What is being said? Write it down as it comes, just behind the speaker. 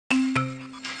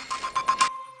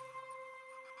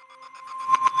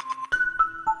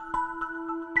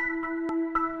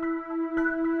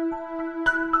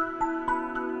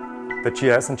The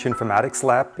GIS and Geoinformatics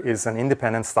Lab is an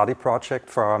independent study project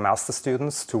for our master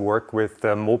students to work with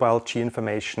mobile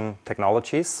geoinformation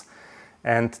technologies.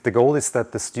 And the goal is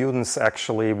that the students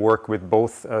actually work with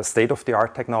both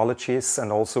state-of-the-art technologies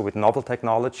and also with novel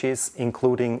technologies,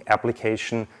 including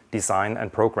application, design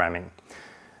and programming.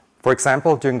 For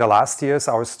example, during the last years,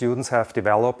 our students have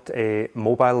developed a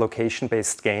mobile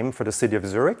location-based game for the city of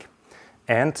Zurich.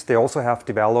 And they also have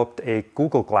developed a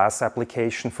Google Glass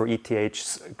application for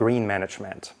ETH's green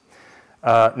management.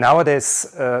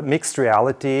 Nowadays, mixed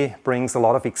reality brings a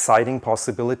lot of exciting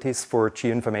possibilities for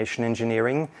geoinformation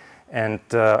engineering. And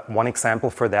one example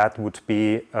for that would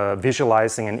be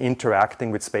visualizing and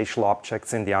interacting with spatial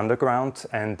objects in the underground.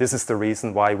 And this is the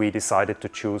reason why we decided to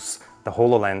choose the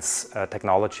HoloLens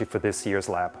technology for this year's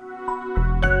lab.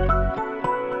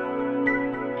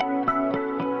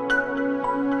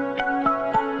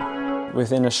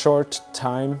 Within a short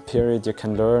time period you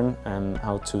can learn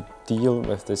how to deal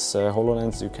with this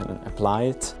HoloLens, you can apply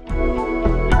it.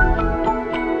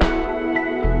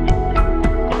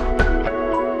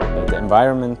 The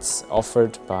environments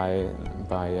offered by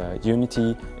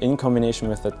Unity in combination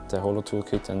with the Holo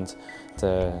Toolkit and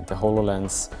the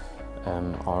HoloLens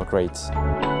are great.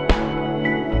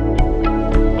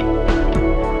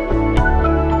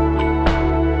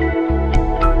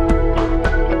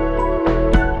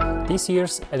 This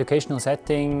year's educational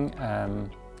setting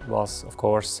was, of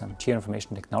course,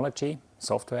 geoinformation technology,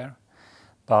 software,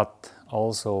 but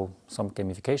also some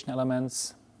gamification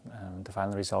elements. The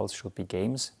final results should be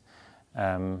games,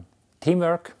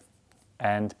 teamwork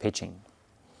and pitching.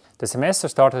 The semester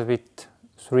started with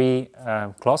 3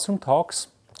 classroom talks,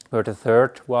 where the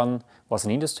third one was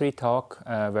an industry talk,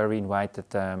 where we invited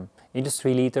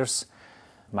industry leaders,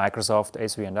 Microsoft,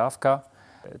 Esri and AFCA.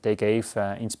 They gave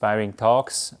inspiring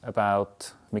talks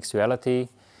about mixed reality,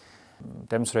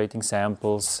 demonstrating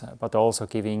samples, but also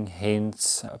giving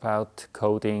hints about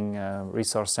coding,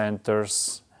 resource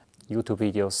centers, YouTube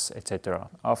videos, etc.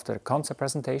 After concept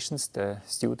presentations, the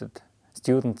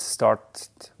students started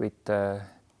with the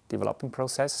developing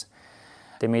process.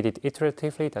 They made it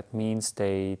iteratively, that means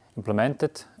they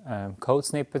implemented code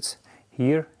snippets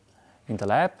here in the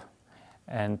lab,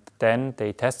 and then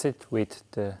they tested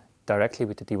directly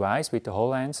with the device, with the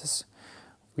HoloLenses.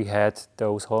 We had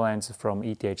those HoloLenses from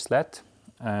ETH's lab,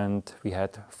 and we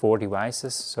had 4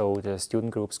 devices, so the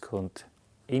student groups could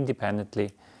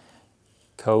independently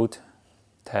code,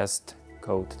 test,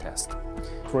 code, test.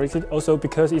 Also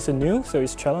because it's new, so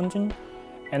it's challenging.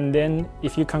 And then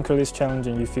if you conquer this challenge,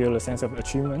 you feel a sense of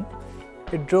achievement.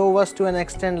 It drove us to an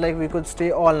extent like we could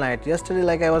stay all night. Yesterday,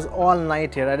 like I was all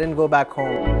night here, I didn't go back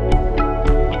home.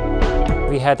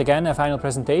 We had again a final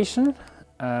presentation,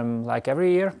 like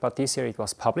every year, but this year it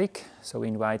was public. So we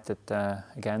invited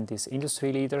again these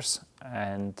industry leaders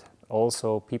and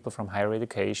also people from higher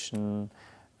education,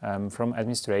 from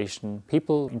administration,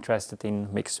 people interested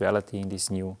in mixed reality in this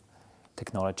new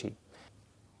technology.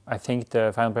 I think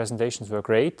the final presentations were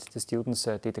great. The students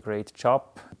did a great job.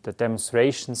 The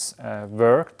demonstrations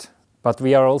worked, but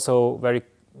we are also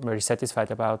very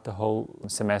satisfied about the whole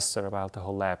semester, about the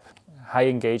whole lab. High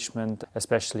engagement,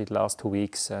 especially the last 2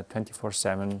 weeks,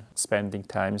 24/7 spending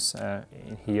times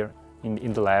here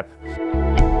in the lab.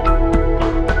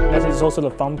 That is also the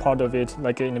fun part of it.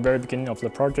 Like in the very beginning of the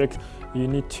project, you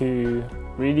need to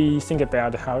really think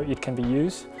about how it can be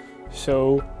used.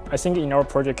 So I think in our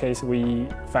project case, we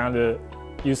found a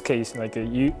use case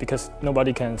because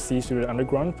nobody can see through the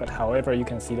underground, but however you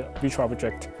can see the virtual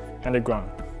object underground.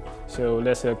 So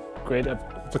that's a great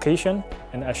application,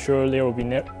 and I'm sure there will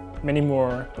be many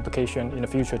more applications in the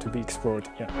future to be explored.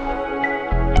 Yeah.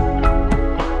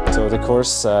 So the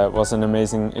course was an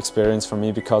amazing experience for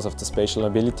me because of the spatial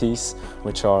abilities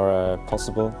which are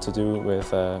possible to do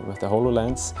with the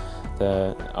HoloLens.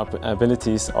 The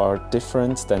abilities are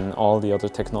different than all the other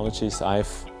technologies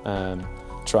I've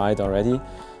tried already.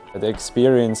 The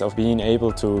experience of being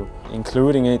able to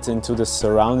including it into the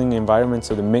surrounding environment,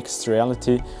 so the mixed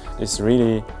reality, is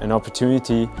really an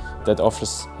opportunity that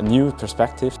offers a new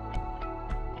perspective.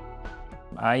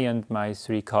 I and my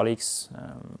 3 colleagues,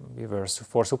 we were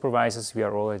 4 supervisors. We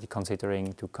are already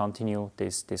considering to continue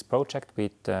this project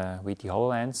with the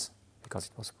HoloLens because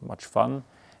it was much fun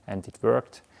and it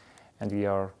worked. And we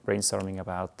are brainstorming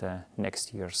about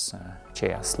next year's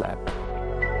GIS lab.